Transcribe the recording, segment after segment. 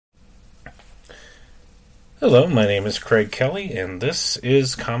Hello, my name is Craig Kelly, and this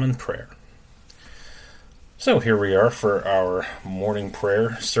is Common Prayer. So here we are for our morning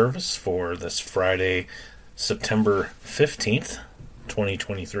prayer service for this Friday, September 15th,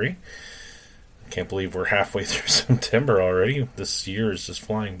 2023. I can't believe we're halfway through September already. This year is just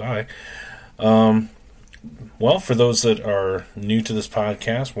flying by. Well, for those that are new to this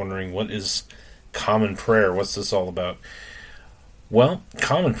podcast, wondering what is Common Prayer, what's this all about? Well,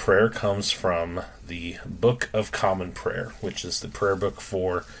 Common Prayer comes from the Book of Common Prayer, which is the prayer book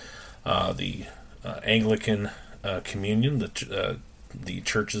for the Anglican Communion, the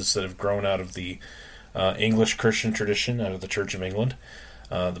churches that have grown out of the English Christian tradition, out of the Church of England.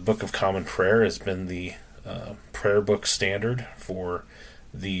 The Book of Common Prayer has been the prayer book standard for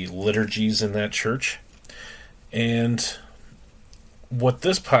the liturgies in that church. And what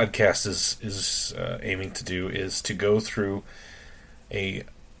this podcast is aiming to do is to go through a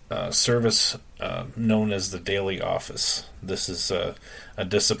service known as the daily office. This is a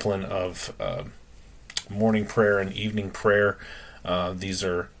discipline of morning prayer and evening prayer. These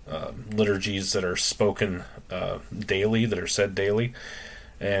are liturgies that are spoken daily, that are said daily,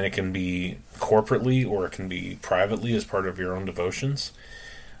 and it can be corporately or it can be privately as part of your own devotions.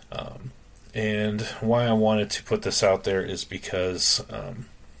 And why I wanted to put this out there is because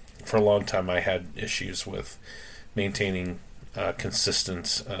for a long time I had issues with maintaining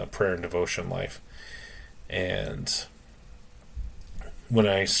consistent prayer and devotion life. And when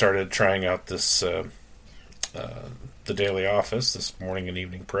I started trying out this the daily office, this morning and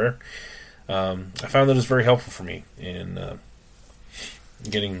evening prayer, I found that it was very helpful for me in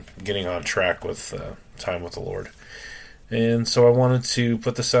getting on track with time with the Lord. And so I wanted to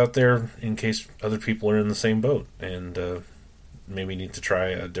put this out there in case other people are in the same boat and maybe need to try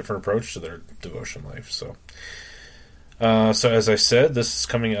a different approach to their devotion life. So as I said, this is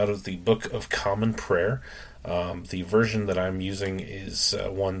coming out of the Book of Common Prayer. The version that I'm using is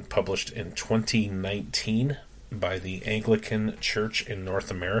one published in 2019 by the Anglican Church in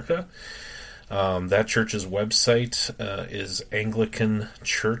North America. That church's website is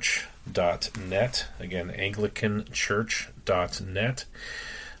anglicanchurch.net. Again, anglicanchurch.net.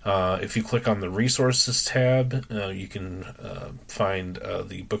 If you click on the Resources tab, you can find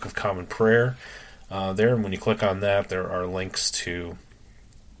the Book of Common Prayer there. And when you click on that, there are links to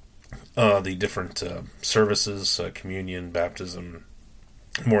the different services, communion, baptism,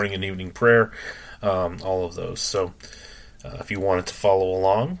 morning and evening prayer, all of those. So if you wanted to follow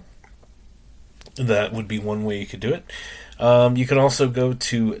along, that would be one way you could do it. You can also go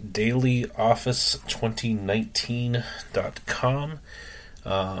to dailyoffice2019.com.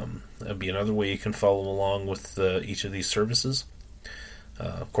 That'd be another way you can follow along with each of these services.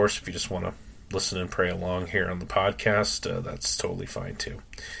 Of course, if you just want to listen and pray along here on the podcast, that's totally fine too.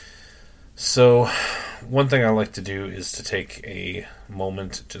 So, one thing I like to do is to take a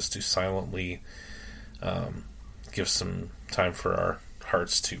moment just to silently give some time for our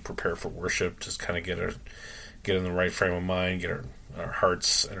hearts to prepare for worship, just kind of get in the right frame of mind, get our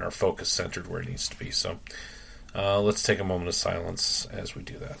hearts and our focus centered where it needs to be. So, let's take a moment of silence as we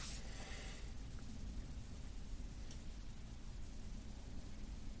do that.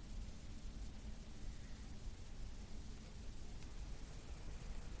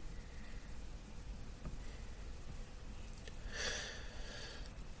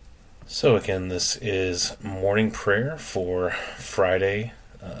 So again, this is morning prayer for Friday,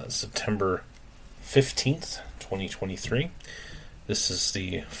 September 15th, 2023. This is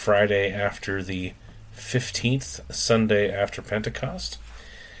the Friday after the 15th Sunday after Pentecost.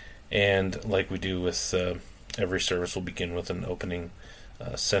 And like we do with every service, we'll begin with an opening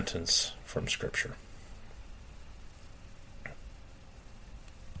sentence from Scripture.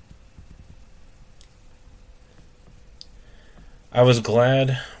 I was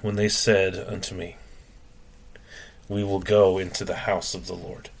glad when they said unto me, we will go into the house of the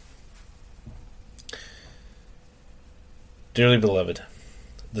Lord. Dearly beloved,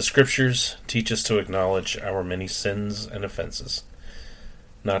 the Scriptures teach us to acknowledge our many sins and offenses,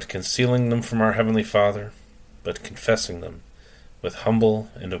 not concealing them from our Heavenly Father, but confessing them with humble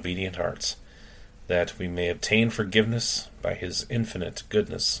and obedient hearts, that we may obtain forgiveness by His infinite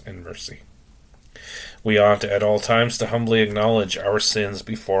goodness and mercy. We ought at all times to humbly acknowledge our sins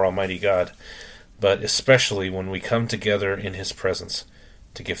before Almighty God, but especially when we come together in His presence,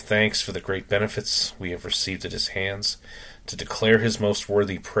 to give thanks for the great benefits we have received at His hands, to declare His most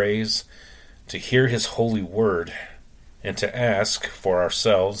worthy praise, to hear His holy word, and to ask for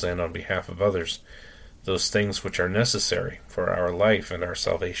ourselves and on behalf of others those things which are necessary for our life and our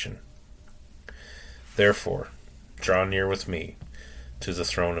salvation. Therefore, draw near with me to the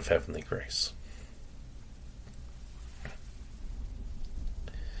throne of heavenly grace.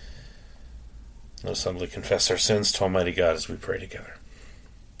 Let us humbly confess our sins to Almighty God as we pray together.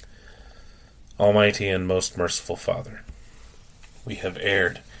 Almighty and most merciful Father, we have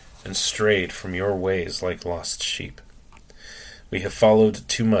erred and strayed from your ways like lost sheep. We have followed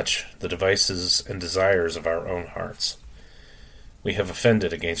too much the devices and desires of our own hearts. We have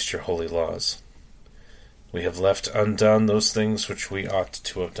offended against your holy laws. We have left undone those things which we ought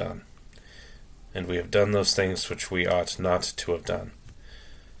to have done, and we have done those things which we ought not to have done.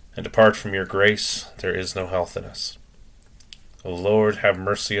 And apart from your grace, there is no health in us. O Lord, have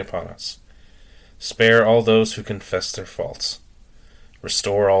mercy upon us. Spare all those who confess their faults.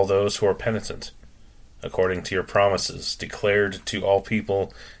 Restore all those who are penitent, according to your promises declared to all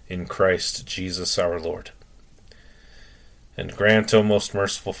people in Christ Jesus our Lord. And grant, O most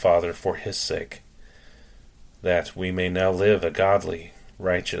merciful Father, for his sake, that we may now live a godly,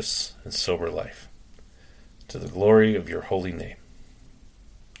 righteous, and sober life, to the glory of your holy name.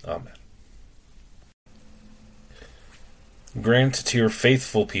 Amen. Grant to your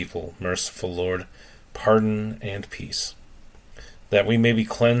faithful people, merciful Lord, pardon and peace, that we may be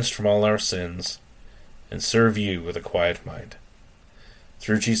cleansed from all our sins, and serve you with a quiet mind.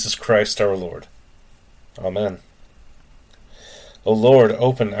 Through Jesus Christ our Lord. Amen. O Lord,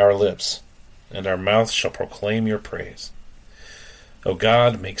 open our lips, and our mouth shall proclaim your praise. O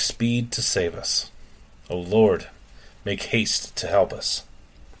God, make speed to save us. O Lord, make haste to help us.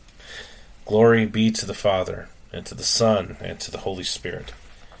 Glory be to the Father, and to the Son, and to the Holy Spirit,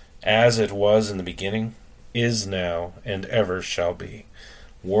 as it was in the beginning, is now, and ever shall be,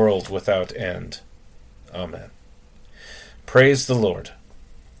 world without end. Amen. Praise the Lord.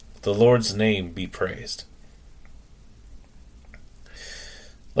 The Lord's name be praised.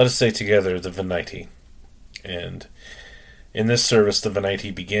 Let us say together the Venite. And in this service, the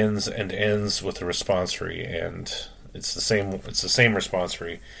Venite begins and ends with a responsory, and it's the same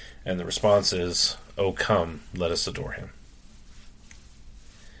responsory, and the response is, O come, let us adore him.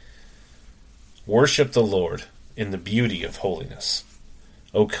 Worship the Lord in the beauty of holiness.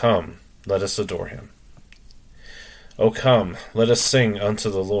 O come, let us adore him. O come, let us sing unto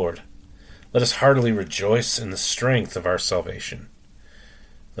the Lord. Let us heartily rejoice in the strength of our salvation.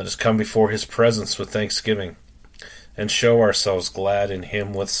 Let us come before his presence with thanksgiving, and show ourselves glad in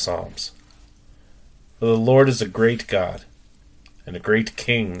him with psalms. For the Lord is a great God, and a great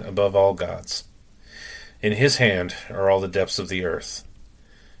King above all gods. In his hand are all the depths of the earth,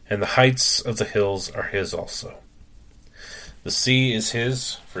 and the heights of the hills are his also. The sea is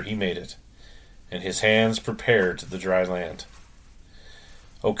his, for he made it, and his hands prepared the dry land.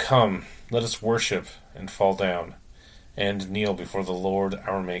 O come, let us worship and fall down, and kneel before the Lord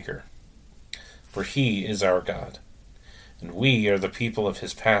our Maker. For he is our God, and we are the people of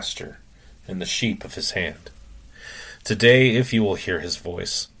his pasture, and the sheep of his hand. Today, if you will hear his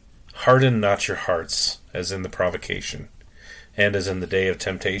voice, harden not your hearts, as in the provocation, and as in the day of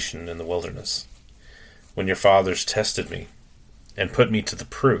temptation in the wilderness, when your fathers tested me, and put me to the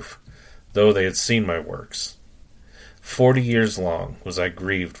proof, though they had seen my works. 40 years long was I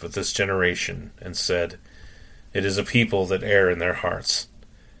grieved with this generation, and said, It is a people that err in their hearts,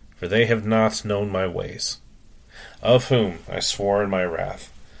 for they have not known my ways, of whom I swore in my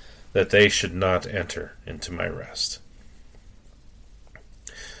wrath, that they should not enter into my rest.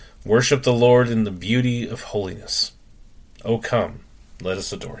 Worship the Lord in the beauty of holiness. O come, let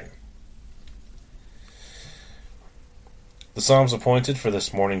us adore him. The Psalms appointed for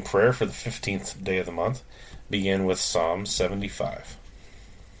this morning prayer for the 15th day of the month begin with Psalm 75.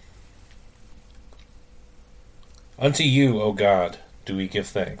 Unto you, O God, do we give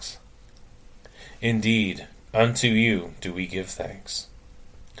thanks. Indeed, unto you do we give thanks.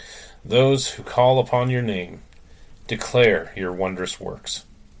 Those who call upon your name declare your wondrous works.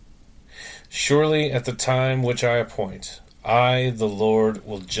 Surely at the time which I appoint, I, the Lord,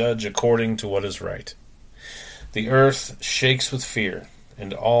 will judge according to what is right. The earth shakes with fear,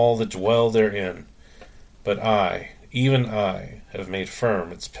 and all that dwell therein. But I, even I, have made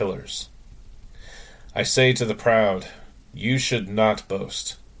firm its pillars. I say to the proud, You should not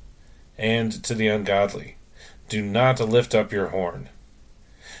boast. And to the ungodly, Do not lift up your horn.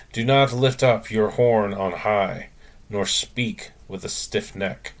 Do not lift up your horn on high, nor speak with a stiff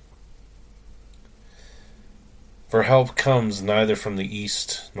neck. For help comes neither from the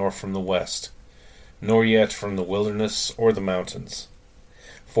east nor from the west, nor yet from the wilderness or the mountains.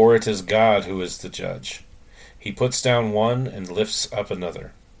 For it is God who is the judge. He puts down one and lifts up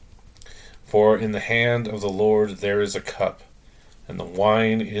another. For in the hand of the Lord there is a cup, and the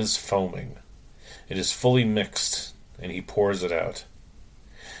wine is foaming. It is fully mixed, and he pours it out.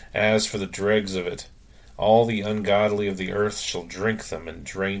 As for the dregs of it, all the ungodly of the earth shall drink them and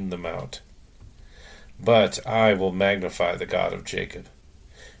drain them out. But I will magnify the God of Jacob,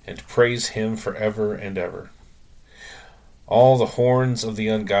 and praise him forever and ever. All the horns of the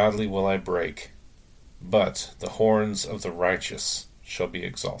ungodly will I break, but the horns of the righteous shall be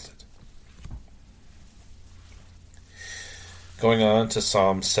exalted. Going on to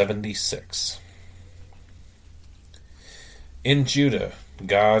Psalm 76. In Judah,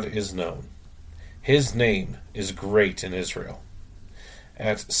 God is known. His name is great in Israel.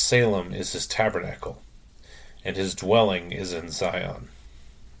 At Salem is his tabernacle, and his dwelling is in Zion.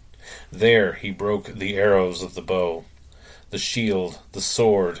 There he broke the arrows of the bow, the shield, the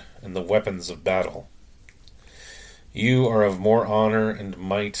sword, and the weapons of battle. You are of more honor and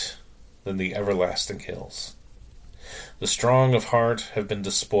might than the everlasting hills. The strong of heart have been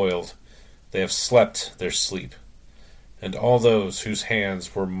despoiled, they have slept their sleep, and all those whose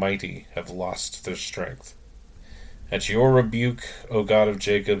hands were mighty have lost their strength. At your rebuke, O God of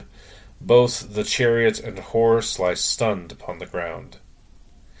Jacob, both the chariot and horse lie stunned upon the ground.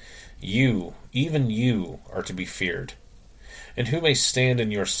 You, even you, are to be feared, and who may stand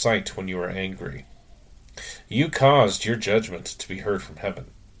in your sight when you are angry? You caused your judgment to be heard from heaven.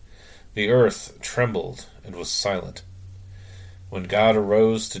 The earth trembled and was silent, when God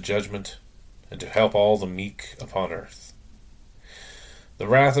arose to judgment and to help all the meek upon earth. The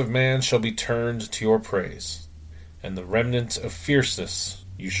wrath of man shall be turned to your praise, and the remnant of fierceness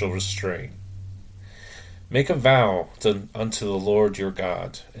you shall restrain. Make a vow unto the Lord your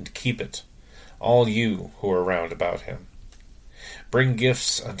God, and keep it, all you who are round about him. Bring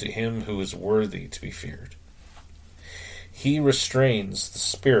gifts unto him who is worthy to be feared. He restrains the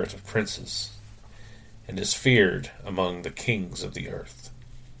spirit of princes, and is feared among the kings of the earth.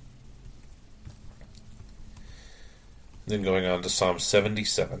 Then going on to Psalm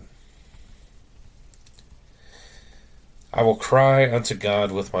 77. I will cry unto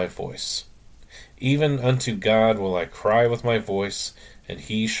God with my voice. Even unto God will I cry with my voice, and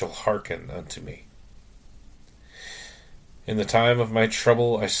he shall hearken unto me. In the time of my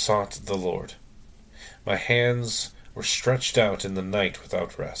trouble I sought the Lord. My hands were stretched out in the night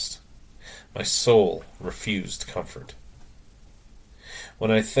without rest. My soul refused comfort.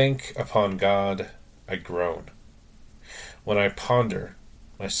 When I think upon God, I groan. When I ponder,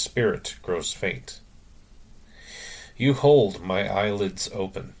 my spirit grows faint. You hold my eyelids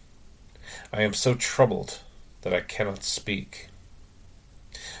open. I am so troubled that I cannot speak.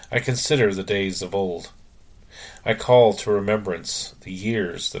 I consider the days of old. I call to remembrance the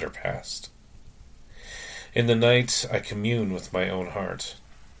years that are past. In the night I commune with my own heart.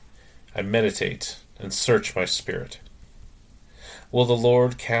 I meditate and search my spirit. Will the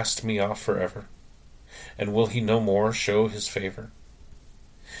Lord cast me off forever? And will he no more show his favor?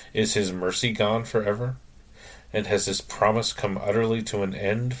 Is his mercy gone forever? And has his promise come utterly to an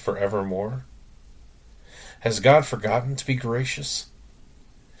end forevermore? Has God forgotten to be gracious?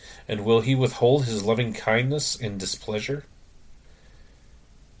 And will he withhold his loving kindness in displeasure?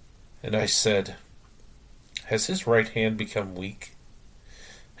 And I said, has his right hand become weak?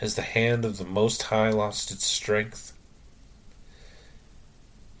 Has the hand of the Most High lost its strength?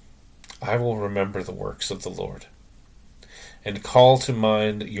 I will remember the works of the Lord, and call to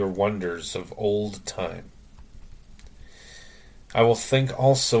mind your wonders of old time. I will think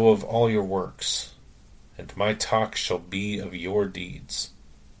also of all your works, and my talk shall be of your deeds.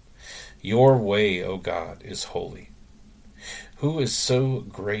 Your way, O God, is holy. Who is so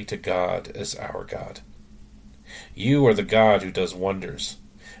great a God as our God? You are the God who does wonders,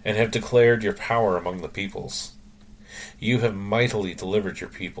 and have declared your power among the peoples. You have mightily delivered your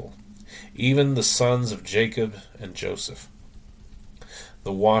people, even the sons of Jacob and Joseph.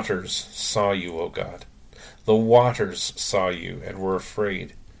 The waters saw you, O God. The waters saw you and were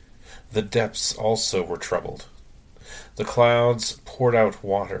afraid. The depths also were troubled. The clouds poured out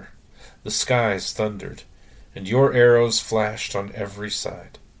water. The skies thundered, and your arrows flashed on every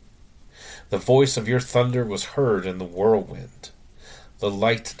side. The voice of your thunder was heard in the whirlwind. The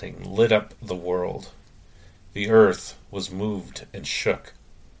lightning lit up the world. The earth was moved and shook.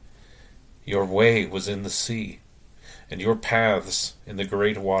 Your way was in the sea, and your paths in the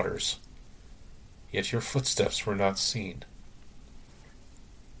great waters. Yet your footsteps were not seen.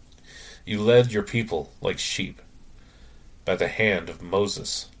 You led your people like sheep by the hand of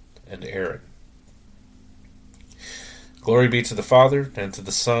Moses and Aaron. Glory be to the Father, and to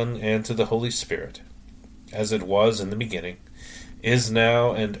the Son, and to the Holy Spirit, as it was in the beginning, is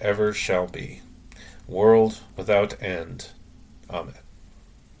now, and ever shall be, world without end. Amen.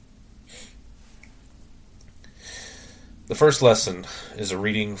 The first lesson is a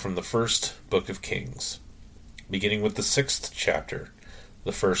reading from the first book of Kings, beginning with the 6th chapter,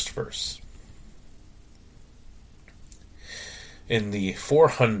 the first verse. In the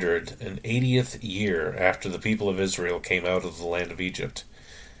 480th year after the people of Israel came out of the land of Egypt,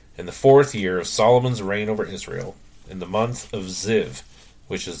 in the 4th year of Solomon's reign over Israel, in the month of Ziv,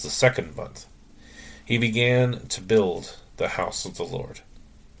 which is the 2nd month, he began to build the house of the Lord.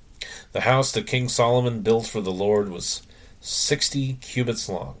 The house that King Solomon built for the Lord was 60 cubits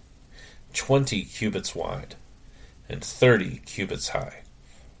long, 20 cubits wide, and 30 cubits high.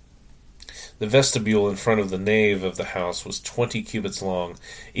 The vestibule in front of the nave of the house was 20 cubits long,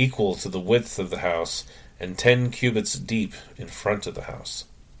 equal to the width of the house, and 10 cubits deep in front of the house.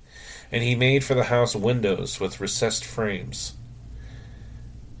 And he made for the house windows with recessed frames.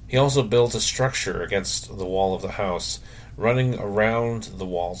 He also built a structure against the wall of the house, running around the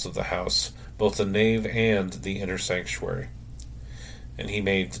walls of the house, both the nave and the inner sanctuary. And he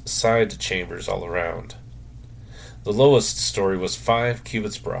made side chambers all around. The lowest story was 5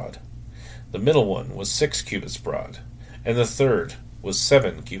 cubits broad. The middle one was 6 cubits broad, and the third was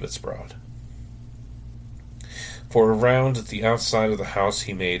 7 cubits broad. For around the outside of the house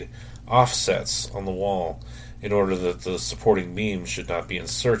he made offsets on the wall, in order that the supporting beams should not be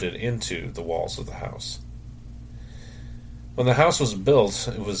inserted into the walls of the house. When the house was built,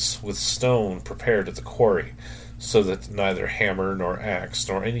 it was with stone prepared at the quarry, so that neither hammer nor axe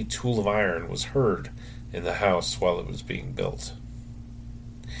nor any tool of iron was heard in the house while it was being built.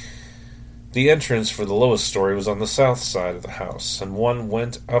 The entrance for the lowest story was on the south side of the house, and one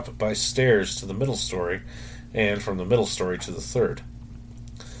went up by stairs to the middle story, and from the middle story to the third.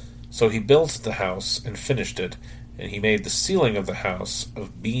 So he built the house and finished it, and he made the ceiling of the house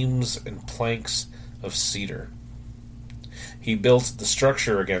of beams and planks of cedar. He built the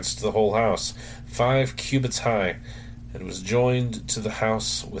structure against the whole house, 5 cubits high, and was joined to the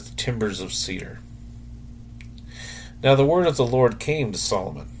house with timbers of cedar. Now the word of the Lord came to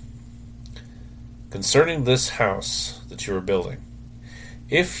Solomon. Concerning this house that you are building,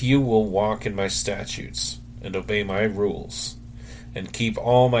 if you will walk in my statutes, and obey my rules, and keep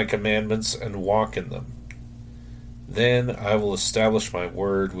all my commandments and walk in them, then I will establish my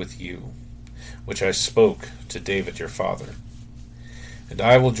word with you, which I spoke to David your father. And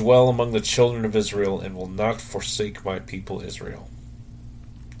I will dwell among the children of Israel, and will not forsake my people Israel.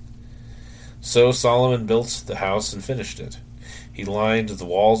 So Solomon built the house and finished it. He lined the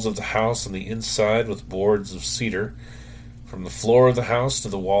walls of the house on the inside with boards of cedar. From the floor of the house to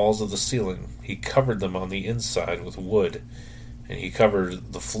the walls of the ceiling, he covered them on the inside with wood, and he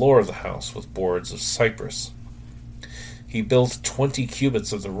covered the floor of the house with boards of cypress. He built 20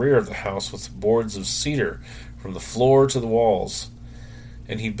 cubits of the rear of the house with boards of cedar from the floor to the walls,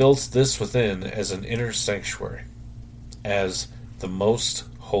 and he built this within as an inner sanctuary, as the most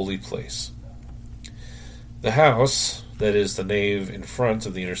holy place. The house, that is, the nave in front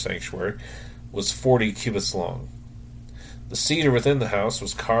of the inner sanctuary, was 40 cubits long. The cedar within the house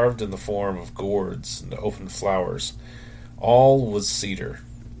was carved in the form of gourds and open flowers. All was cedar.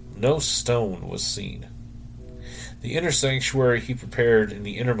 No stone was seen. The inner sanctuary he prepared in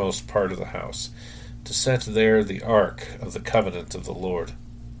the innermost part of the house, to set there the ark of the covenant of the Lord.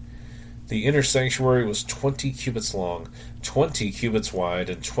 The inner sanctuary was 20 cubits long, 20 cubits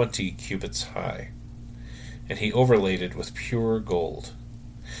wide, and 20 cubits high. And he overlaid it with pure gold.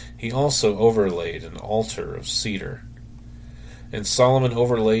 He also overlaid an altar of cedar. And Solomon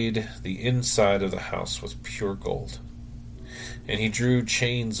overlaid the inside of the house with pure gold. And he drew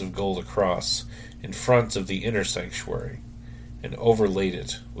chains of gold across in front of the inner sanctuary, and overlaid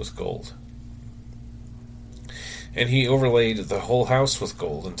it with gold. And he overlaid the whole house with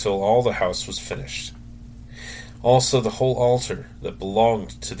gold until all the house was finished. Also the whole altar that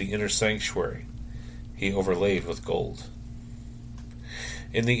belonged to the inner sanctuary he overlaid with gold.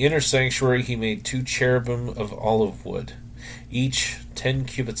 In the inner sanctuary he made 2 cherubim of olive wood, each 10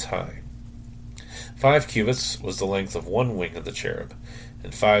 cubits high. 5 cubits was the length of one wing of the cherub,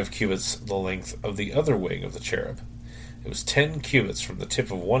 and 5 cubits the length of the other wing of the cherub. It was 10 cubits from the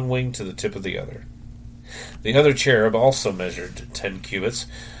tip of one wing to the tip of the other. The other cherub also measured 10 cubits.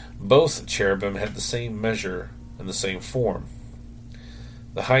 Both cherubim had the same measure and the same form.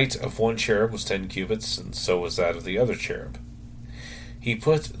 The height of one cherub was 10 cubits, and so was that of the other cherub. He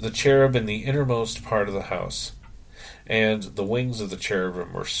put the cherub in the innermost part of the house, and the wings of the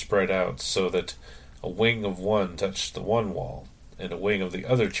cherubim were spread out so that a wing of one touched the one wall, and a wing of the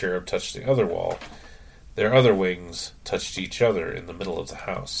other cherub touched the other wall. Their other wings touched each other in the middle of the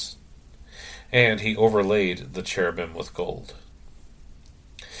house. And he overlaid the cherubim with gold.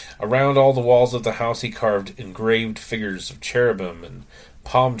 Around all the walls of the house he carved engraved figures of cherubim and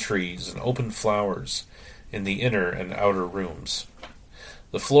palm trees and open flowers in the inner and outer rooms.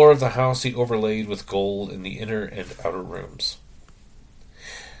 The floor of the house he overlaid with gold in the inner and outer rooms.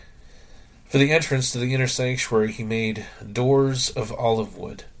 For the entrance to the inner sanctuary he made doors of olive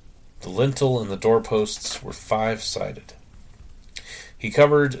wood. The lintel and the doorposts were 5-sided. He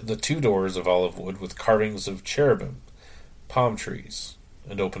covered the 2 doors of olive wood with carvings of cherubim, palm trees,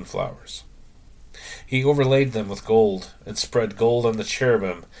 and open flowers. He overlaid them with gold, and spread gold on the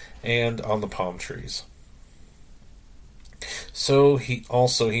cherubim and on the palm trees. So he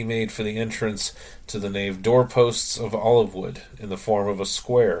made for the entrance to the nave doorposts of olive wood in the form of a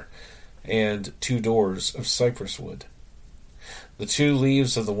square, and 2 doors of cypress wood. The 2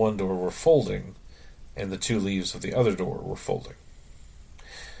 leaves of the one door were folding, and the 2 leaves of the other door were folding.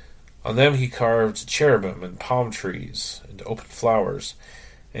 On them he carved cherubim and palm trees and open flowers,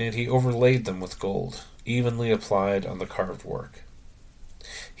 and he overlaid them with gold, evenly applied on the carved work.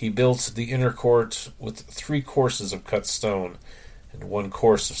 He built the inner court with 3 courses of cut stone and 1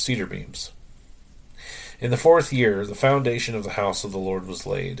 course of cedar beams. In the 4th year, the foundation of the house of the Lord was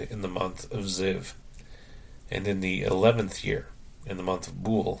laid in the month of Ziv, and in the 11th year, in the month of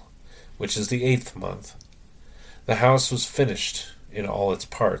Bul, which is the 8th month, the house was finished in all its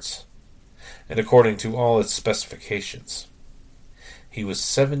parts, and according to all its specifications. He was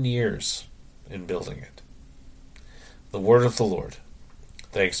 7 years in building it. The word of the Lord.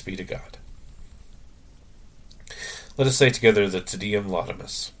 Thanks be to God. Let us say together the Te Deum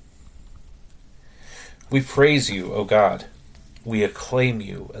Laudamus. We praise you, O God. We acclaim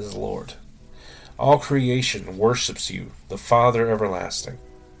you as Lord. All creation worships you, the Father everlasting.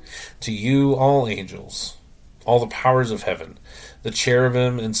 To you all angels, all the powers of heaven, the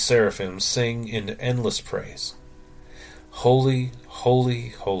cherubim and seraphim sing in endless praise. Holy,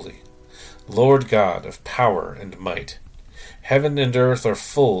 holy, holy, Lord God of power and might. Heaven and earth are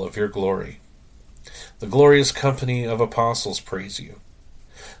full of your glory. The glorious company of apostles praise you.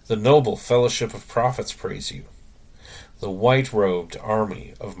 The noble fellowship of prophets praise you. The white-robed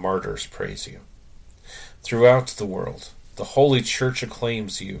army of martyrs praise you. Throughout the world, the holy church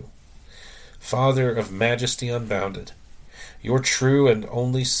acclaims you. Father of majesty unbounded, your true and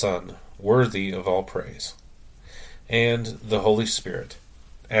only Son, worthy of all praise, and the Holy Spirit,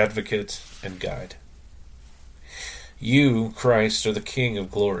 advocate and guide. You, Christ, are the King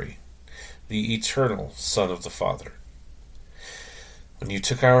of glory, the eternal Son of the Father. When you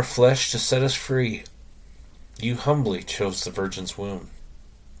took our flesh to set us free, you humbly chose the Virgin's womb.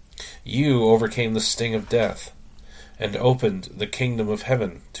 You overcame the sting of death and opened the kingdom of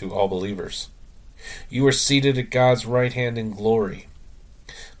heaven to all believers. You are seated at God's right hand in glory.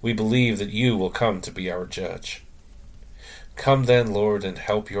 We believe that you will come to be our judge. Come then, Lord, and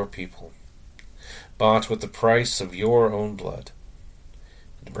help your people, bought with the price of your own blood,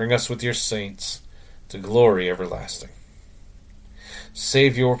 and bring us with your saints to glory everlasting.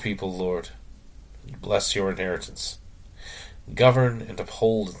 Save your people, Lord, and bless your inheritance. Govern and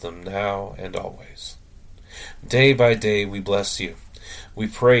uphold them now and always. Day by day we bless you. We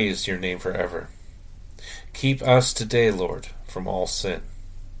praise your name forever. Keep us today, Lord, from all sin.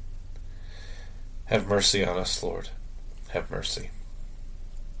 Have mercy on us, Lord. Have mercy.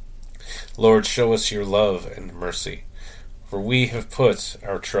 Lord, show us your love and mercy, for we have put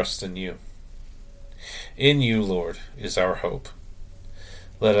our trust in you. In you, Lord, is our hope.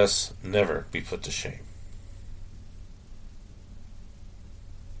 Let us never be put to shame.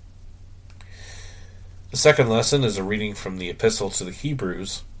 The second lesson is a reading from the Epistle to the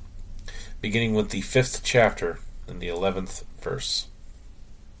Hebrews, beginning with the 5th chapter and the 11th verse.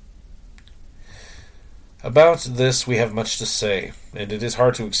 About this we have much to say, and it is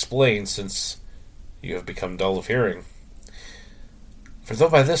hard to explain since you have become dull of hearing. For though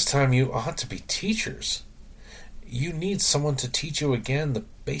by this time you ought to be teachers, you need someone to teach you again the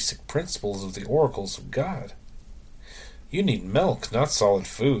basic principles of the oracles of God. You need milk, not solid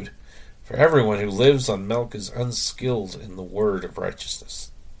food, for everyone who lives on milk is unskilled in the word of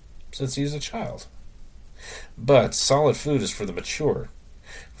righteousness, since he is a child. But solid food is for the mature,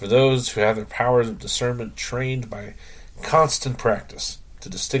 for those who have their powers of discernment trained by constant practice to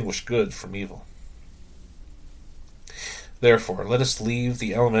distinguish good from evil. Therefore, let us leave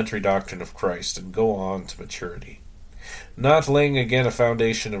the elementary doctrine of Christ and go on to maturity, not laying again a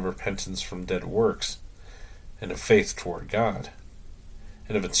foundation of repentance from dead works, and of faith toward God,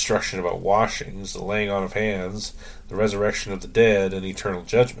 and of instruction about washings, the laying on of hands, the resurrection of the dead, and eternal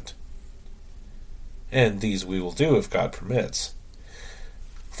judgment. And these we will do if God permits.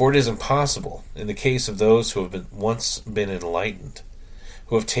 For it is impossible, in the case of those who have once been enlightened,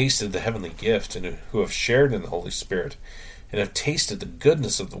 who have tasted the heavenly gift, and who have shared in the Holy Spirit, and have tasted the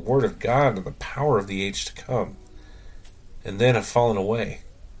goodness of the Word of God and the power of the age to come, and then have fallen away,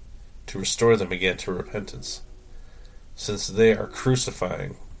 to restore them again to repentance, since they are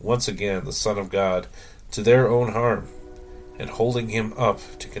crucifying once again the Son of God to their own harm, and holding him up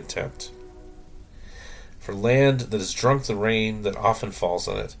to contempt. For land that has drunk the rain that often falls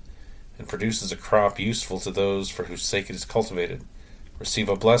on it, and produces a crop useful to those for whose sake it is cultivated, receive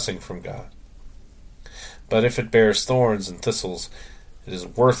a blessing from God. But if it bears thorns and thistles, it is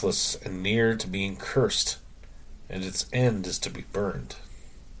worthless and near to being cursed, and its end is to be burned.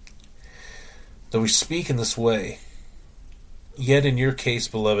 Though we speak in this way, yet in your case,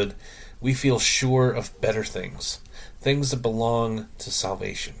 beloved, we feel sure of better things, things that belong to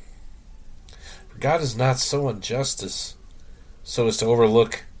salvation. For God is not so unjust as to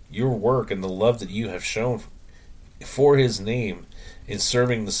overlook your work and the love that you have shown for his name in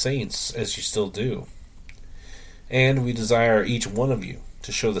serving the saints as you still do. And we desire each one of you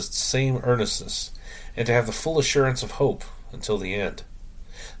to show the same earnestness and to have the full assurance of hope until the end,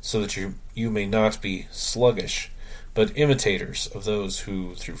 so that you may not be sluggish, but imitators of those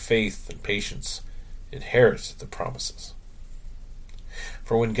who, through faith and patience, inherit the promises.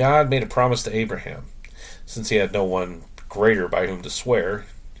 For when God made a promise to Abraham, since he had no one greater by whom to swear,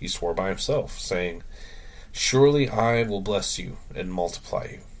 he swore by himself, saying, "Surely I will bless you and multiply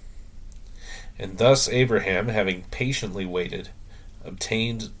you." And thus Abraham, having patiently waited,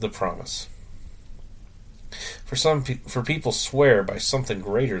 obtained the promise. For people swear by something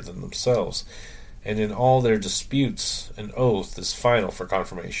greater than themselves, and in all their disputes an oath is final for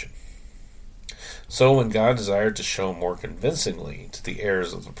confirmation. So when God desired to show more convincingly to the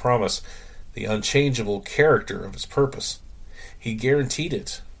heirs of the promise the unchangeable character of his purpose, he guaranteed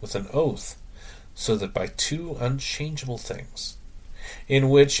it with an oath, so that by two unchangeable things, in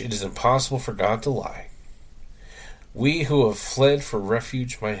which it is impossible for God to lie, we who have fled for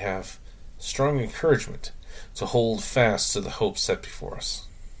refuge might have strong encouragement to hold fast to the hope set before us.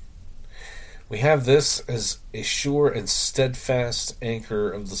 We have this as a sure and steadfast anchor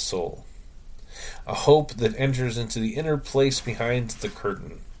of the soul, a hope that enters into the inner place behind the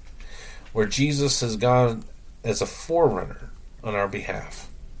curtain, where Jesus has gone as a forerunner on our behalf,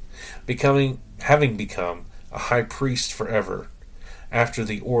 having become a high priest forever, after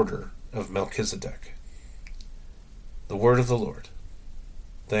the order of Melchizedek. The word of the Lord.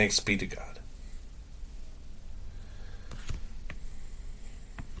 Thanks be to God.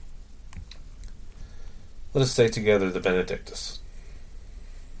 Let us say together the Benedictus.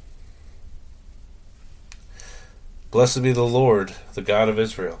 Blessed be the Lord, the God of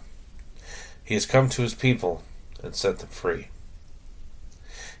Israel. He has come to his people and set them free.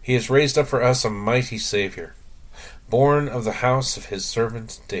 He has raised up for us a mighty Savior, born of the house of his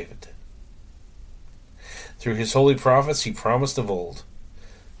servant David. Through his holy prophets he promised of old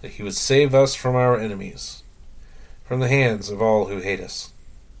that he would save us from our enemies, from the hands of all who hate us.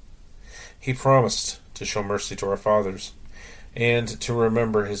 He promised to show mercy to our fathers, and to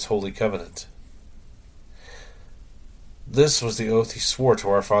remember his holy covenant. This was the oath he swore to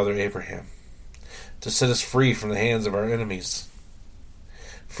our father Abraham, to set us free from the hands of our enemies,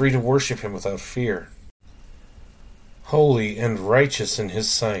 free to worship him without fear, holy and righteous in his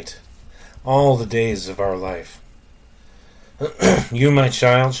sight, all the days of our life. You, my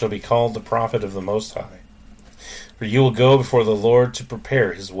child, shall be called the prophet of the Most High, for you will go before the Lord to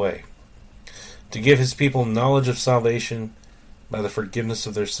prepare his way, to give his people knowledge of salvation by the forgiveness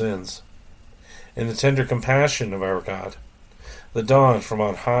of their sins. In the tender compassion of our God, the dawn from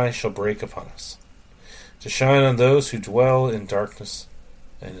on high shall break upon us, to shine on those who dwell in darkness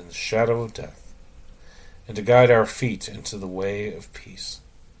and in the shadow of death, and to guide our feet into the way of peace.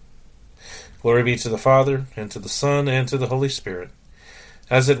 Glory be to the Father, and to the Son, and to the Holy Spirit,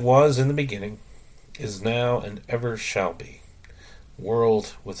 as it was in the beginning, is now, and ever shall be,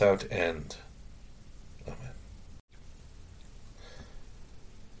 world without end. Amen.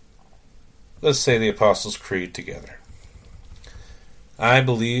 Let's say the Apostles' Creed together. I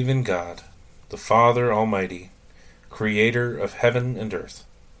believe in God, the Father Almighty, Creator of heaven and earth.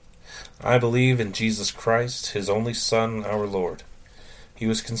 I believe in Jesus Christ, his only Son, our Lord. He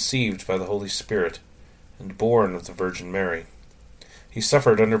was conceived by the Holy Spirit, and born of the Virgin Mary. He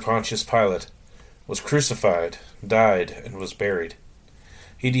suffered under Pontius Pilate, was crucified, died, and was buried.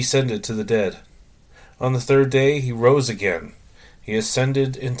 He descended to the dead. On the third day he rose again. He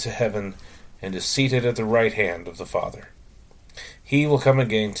ascended into heaven, and is seated at the right hand of the Father. He will come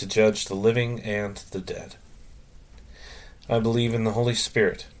again to judge the living and the dead. I believe in the Holy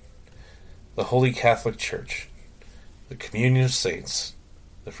Spirit, the Holy Catholic Church, the communion of saints,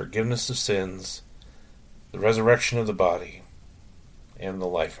 the forgiveness of sins, the resurrection of the body, and the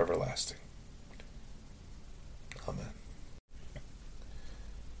life everlasting. Amen.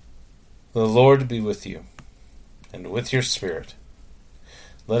 The Lord be with you, and with your spirit.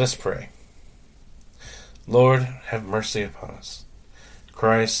 Let us pray. Lord, have mercy upon us.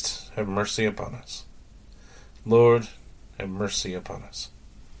 Christ, have mercy upon us. Lord, have mercy upon us.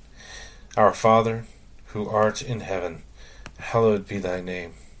 Our Father, who art in heaven, hallowed be thy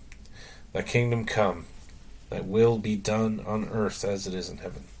name. Thy kingdom come, thy will be done on earth as it is in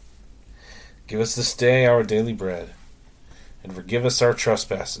heaven. Give us this day our daily bread, and forgive us our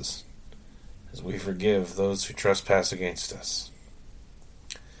trespasses, as we forgive those who trespass against us.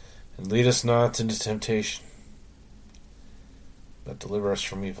 And lead us not into temptation, but deliver us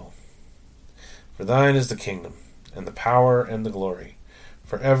from evil. For thine is the kingdom, and the power, and the glory,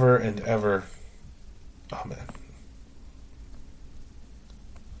 forever and ever. Amen.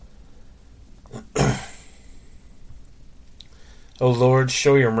 O Lord,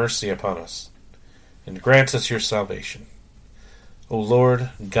 show your mercy upon us, and grant us your salvation. O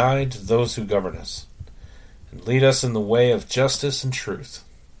Lord, guide those who govern us, and lead us in the way of justice and truth.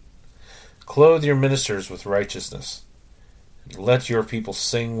 Clothe your ministers with righteousness, and let your people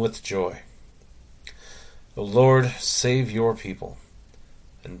sing with joy. O Lord, save your people,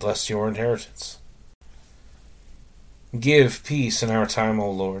 and bless your inheritance. Give peace in our time, O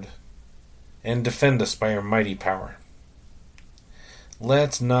Lord, and defend us by your mighty power.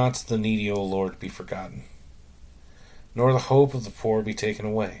 Let not the needy, O Lord, be forgotten, nor the hope of the poor be taken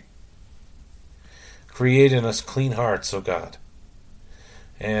away. Create in us clean hearts, O God,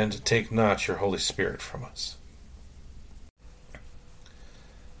 and take not your Holy Spirit from us.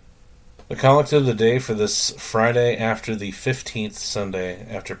 The collect of the day for this Friday after the 15th Sunday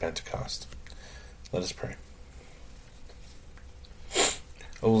after Pentecost. Let us pray.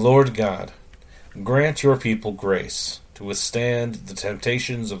 O Lord God, grant your people grace to withstand the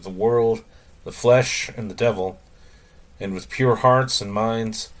temptations of the world, the flesh, and the devil, and with pure hearts and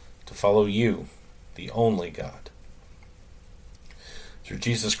minds to follow you, the only God. Through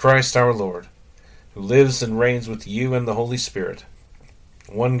Jesus Christ our Lord, who lives and reigns with you and the Holy Spirit,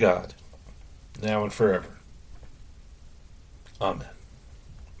 one God, now and forever. Amen.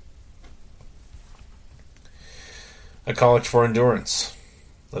 A collect for endurance.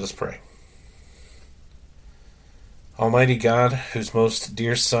 Let us pray. Almighty God, whose most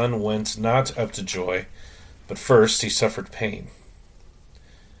dear Son went not up to joy, but first he suffered pain,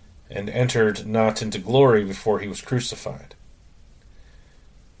 and entered not into glory before he was crucified,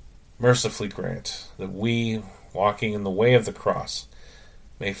 mercifully grant that we, walking in the way of the cross,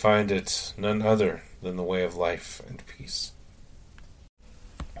 may find it none other than the way of life and peace.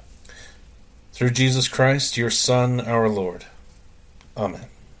 Through Jesus Christ, your Son, our Lord. Amen.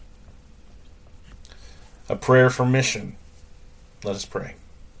 A prayer for mission. Let us pray.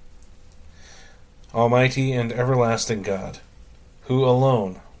 Almighty and everlasting God, who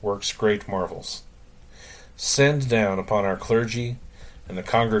alone works great marvels, send down upon our clergy and the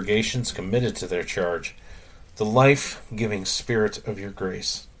congregations committed to their charge the life-giving Spirit of your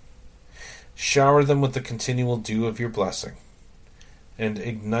grace. Shower them with the continual dew of your blessing, and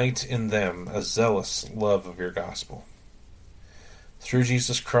ignite in them a zealous love of your gospel. Through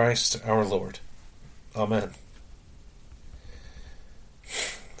Jesus Christ our Lord. Amen.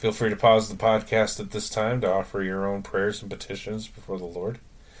 Feel free to pause the podcast at this time to offer your own prayers and petitions before the Lord,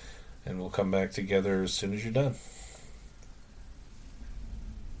 and we'll come back together as soon as you're done.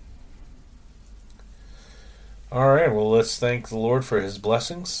 All right, well, let's thank the Lord for his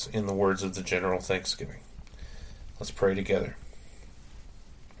blessings in the words of the general thanksgiving. Let's pray together.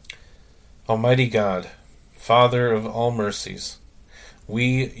 Almighty God, Father of all mercies,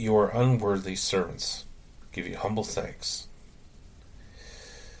 we, your unworthy servants, give you humble thanks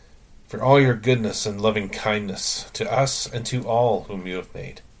for all your goodness and loving kindness to us and to all whom you have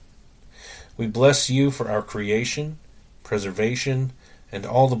made. We bless you for our creation, preservation, and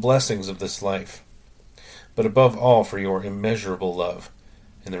all the blessings of this life, but above all for your immeasurable love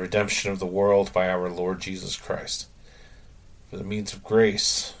in the redemption of the world by our Lord Jesus Christ, for the means of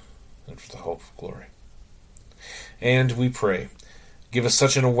grace and for the hope of glory. And we pray, give us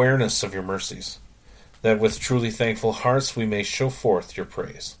such an awareness of your mercies, that with truly thankful hearts we may show forth your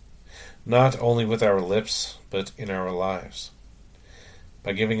praise, not only with our lips, but in our lives,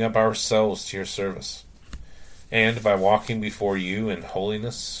 by giving up ourselves to your service, and by walking before you in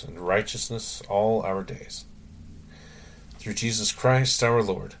holiness and righteousness all our days. Through Jesus Christ our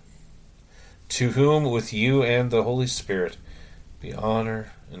Lord, to whom with you and the Holy Spirit be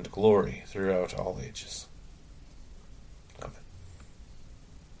honor and glory throughout all ages. Amen.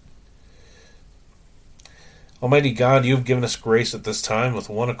 Almighty God, you have given us grace at this time with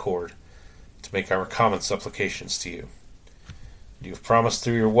one accord to make our common supplications to you. You have promised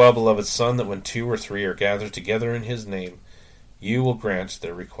through your well-beloved Son that when two or three are gathered together in his name, you will grant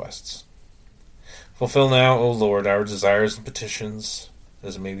their requests. Fulfill now, O Lord, our desires and petitions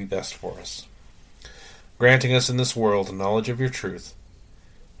as may be best for us, granting us in this world knowledge of your truth,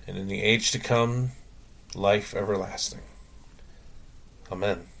 and in the age to come, life everlasting.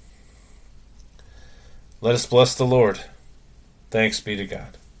 Amen. Let us bless the Lord. Thanks be to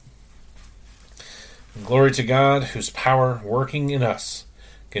God. And glory to God, whose power working in us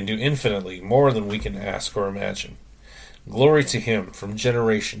can do infinitely more than we can ask or imagine. Glory to him from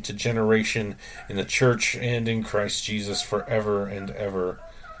generation to generation in the church and in Christ Jesus forever and ever.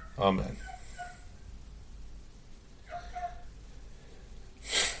 Amen.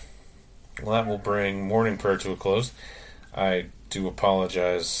 Well, that will bring morning prayer to a close. I do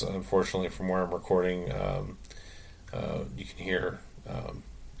apologize, unfortunately, from where I'm recording. You can hear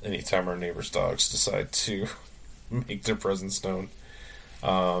anytime our neighbors' dogs decide to make their presence known.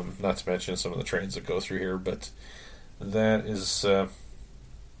 Not to mention some of the trains that go through here, but that is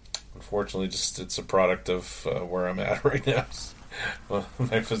unfortunately it's a product of where I'm at right now.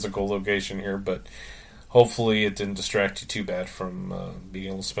 My physical location here, but hopefully it didn't distract you too bad from being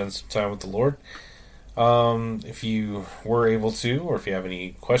able to spend some time with the Lord. If you were able to, or if you have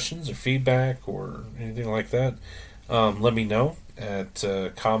any questions or feedback or anything like that, let me know at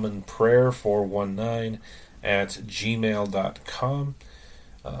commonprayer419@gmail.com.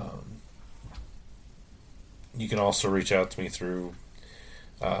 You can also reach out to me through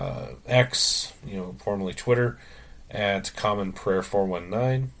X, formerly Twitter, at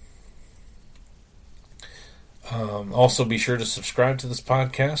commonprayer419. Also, be sure to subscribe to this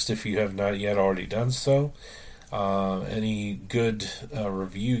podcast if you have not yet already done so. Any good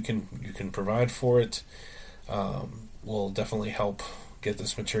review you can provide for it will definitely help get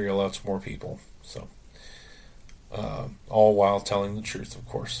this material out to more people. So, all while telling the truth, of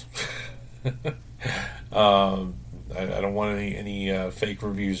course. I don't want any fake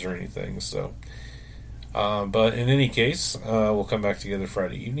reviews or anything. So, but in any case, we'll come back together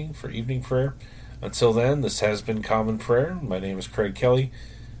Friday evening for evening prayer. Until then, this has been Common Prayer. My name is Craig Kelly.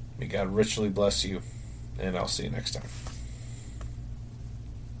 May God richly bless you, and I'll see you next time.